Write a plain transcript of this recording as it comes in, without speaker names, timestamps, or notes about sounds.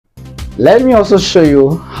Let me also show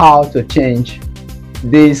you how to change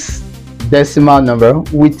this decimal number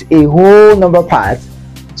with a whole number part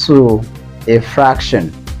to a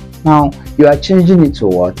fraction. Now you are changing it to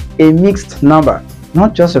what? A mixed number,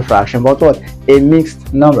 not just a fraction, but what? A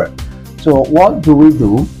mixed number. So what do we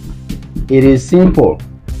do? It is simple.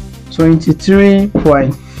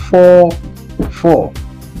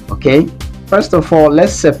 23.44. okay, first of all,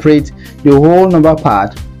 let's separate the whole number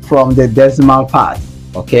part from the decimal part.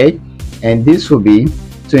 Okay, and this will be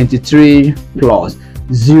 23 plus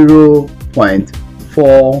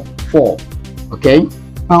 0.44. okay,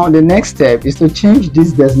 now the next step is to change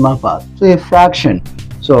this decimal part to a fraction.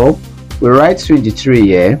 So we write 23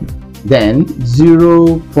 here, then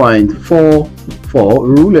 0.44,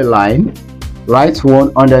 rule a line, write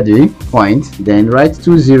 1 under the point, then write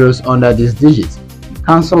 2 zeros under this digit,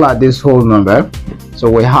 cancel out this whole number. So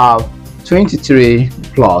we have 23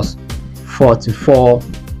 plus 44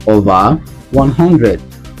 over 100.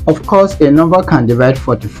 Of course, a number can divide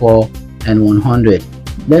 44 and 100.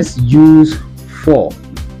 Let's use 4.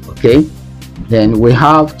 Okay, then we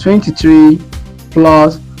have 23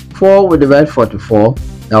 plus 4 will divide 44,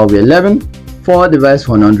 that will be 11. 4 divides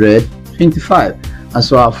 100, 25. And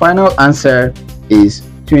so our final answer is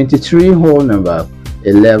 23 whole number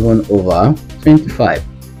 11 over 25.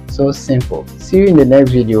 So simple. See you in the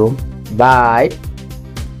next video. Bye.